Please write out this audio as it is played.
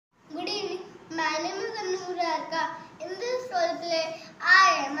Surarka. In this role play,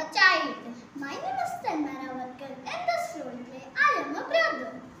 I am a child. My name is Tanmara Vatkar. In this role play, I am a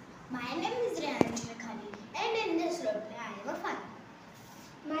brother. My name is Rayan Shakhali. And in this role play, I am a father.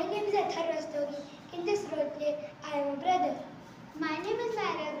 My name is Athar Rastogi. In this role play, I am a brother. My name is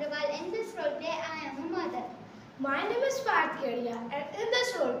Mary Agrawal. In this role play, I am a mother. My name is Fat Kedia, and in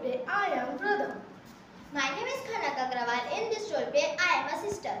this role play, I am brother. My name is Khanak Agrawal. In this role play, I am a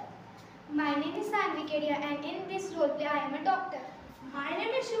sister. My name is Sanvi Kedia, and in this role play, I am a doctor. My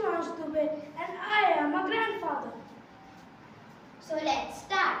name is Shivansh Dubey, and I am a grandfather. So let's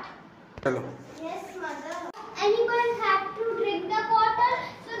start. Hello. Yes, mother. Anyone have to drink the water?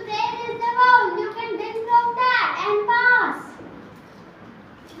 So there is the bowl. You can drink from that and pass.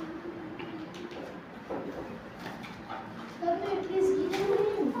 Please give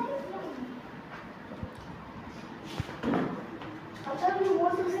me. Athar, you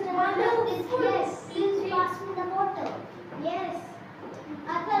want to sit Yes, please pass me the bottle. Yes.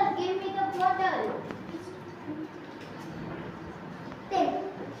 Athar, give me the bottle. Take.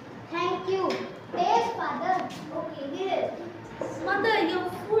 Thank you. Taste, father. Okay, here. Mother, your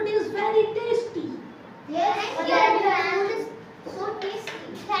food is very tasty. Yes, your food is so tasty.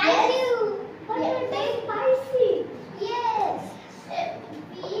 Thank you. But it is spicy. Yes.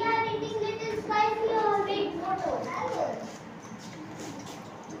 We are eating little spicy or big bottle.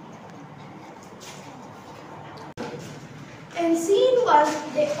 In scene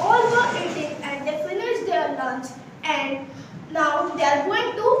 1, they all were eating and they finished their lunch, and now they are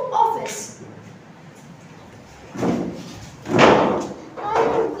going to office. I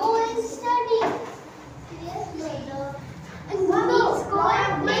will go and study. Yes, mother. And mother, go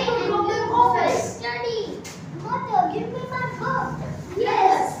and play in the office. Study. Mother, give me my book.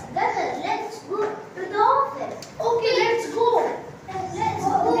 Yes, brother, let's go to the office. Okay, let's go. Let's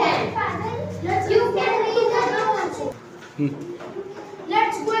go. Grandfather, you can read the notes.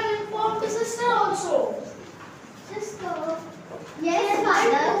 Let's go and inform the sister also. Sister. Yes,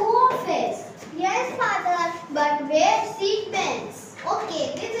 father. To office. Yes, father. But wear seat belts. Okay,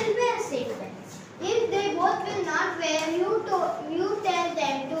 we will wear seat belts. If they both will not wear, you tell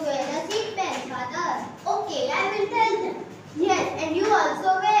them to wear a seat belt, father. Okay, I will tell them. Yes, and you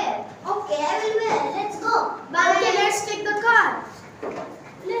also wear. Okay, I will wear. Let's go. Bye. Okay, let's take the car.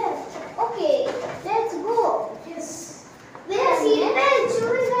 Let's. Okay, let's go. Yes. Wear seat belts. You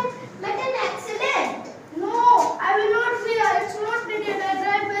will get an accident. No, I will not wear. It's not needed. I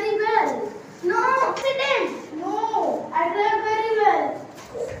drive very well. No accident. No, I drive very well.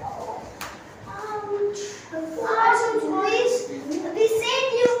 We said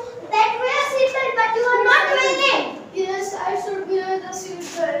you that wear seatbelt, but you are not wearing. Yes, I should wear the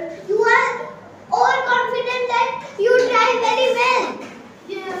seatbelt. You are all confident that you drive very well.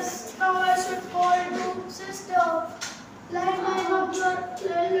 Yes, now I should call to sister. Line number.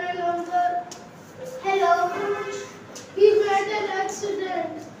 Hello. We had an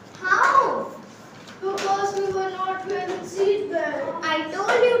accident How? because we were not wearing seatbelt. I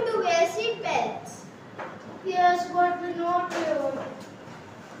told you to wear seatbelts. Yes, but we not wear.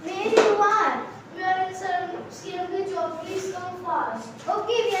 Where you are? We are in CMD job. Please come fast.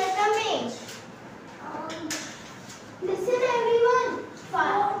 Okay, we are coming. Listen, everyone.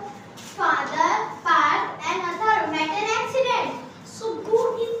 Father, Pat, and Athar met an accident. So go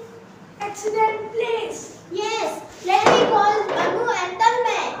in accident place. Yes, let me call Anu and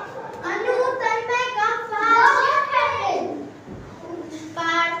Tanmay. Anu, Tanmay, come fast. What happened?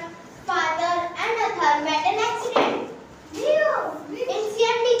 Pat, father, and Athar met an accident. In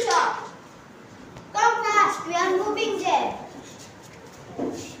CMD shop. Come fast, we are moving there.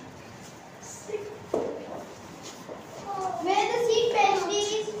 Wear the seat belt,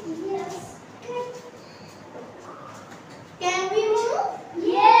 please. Yes. Can we move?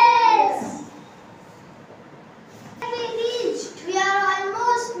 Yes. We reached. We are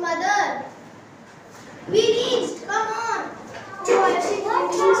almost, mother. We reached. Come on.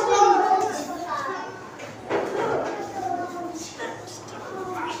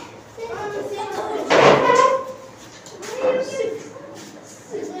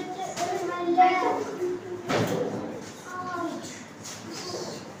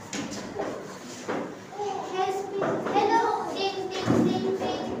 Hello. Ding, ding, ding,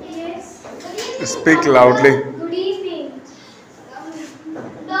 ding, ding. Yes. Speak loudly. Good evening.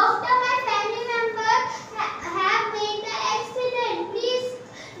 Doctor, my family member have made the accident. Please,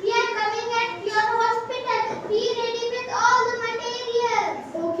 we are coming at your hospital. Be ready with all the materials.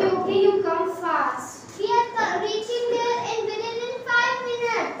 Okay, you come fast. We are reaching there within 5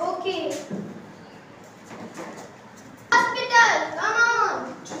 minutes. Okay. Hospital, come on.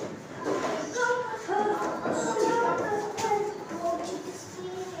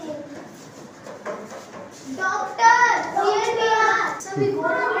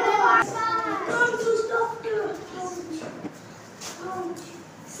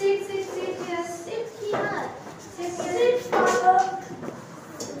 Sit, sit, sit here. Sit here. Sit, father.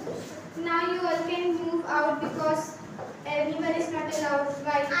 Now you all can move out because everyone is not allowed.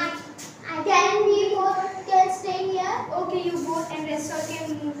 Right? Can we both can stay here? Okay, you both and rest all can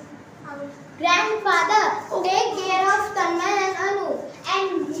move out. Grandfather, take care of Tanmay and Anu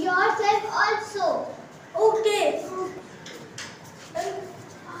and yourself also. Okay.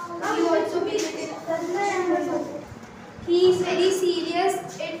 You also be He is very serious.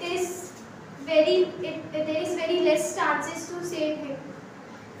 There is very less chances to save him.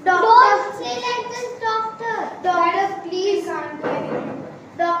 Don't say like this, doctor. Doctor, please. Can't do anything.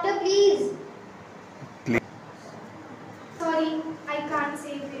 Doctor, please. Sorry, I can't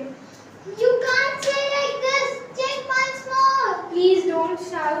save him. You can't say like this. Check once more. Please don't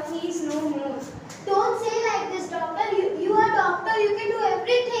shout. He is no more. Don't say like this, doctor. You are doctor. You can do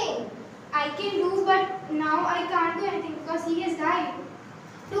everything. I can do, but now I can't do anything because he has died.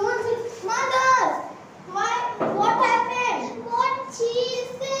 Don't say, mother. Why? What happened? What she is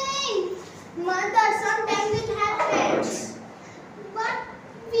saying? Mother, sometimes it happens. But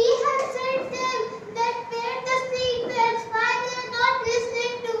we have said them that wear the seat belts. Why they are not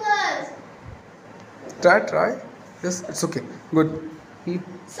listening to us? Try. Yes, it's okay. Good.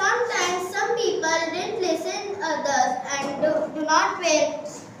 Sometimes some people didn't listen others and do not wear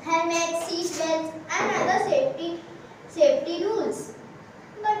helmets, seat belts and other safety rules.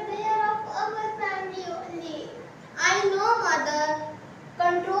 But they are of our family only. I know, mother.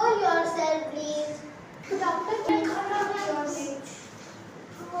 Control yourself, please. Doctor, can come out your seat.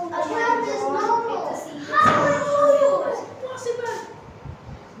 Ashram is no more. How is it possible?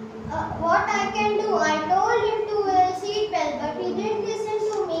 What I can do? I told him to wear seat belt, but he didn't listen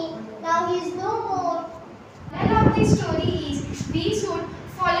to me. Now he is no more. Moral of the story is we should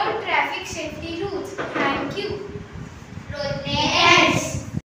follow traffic safety rules.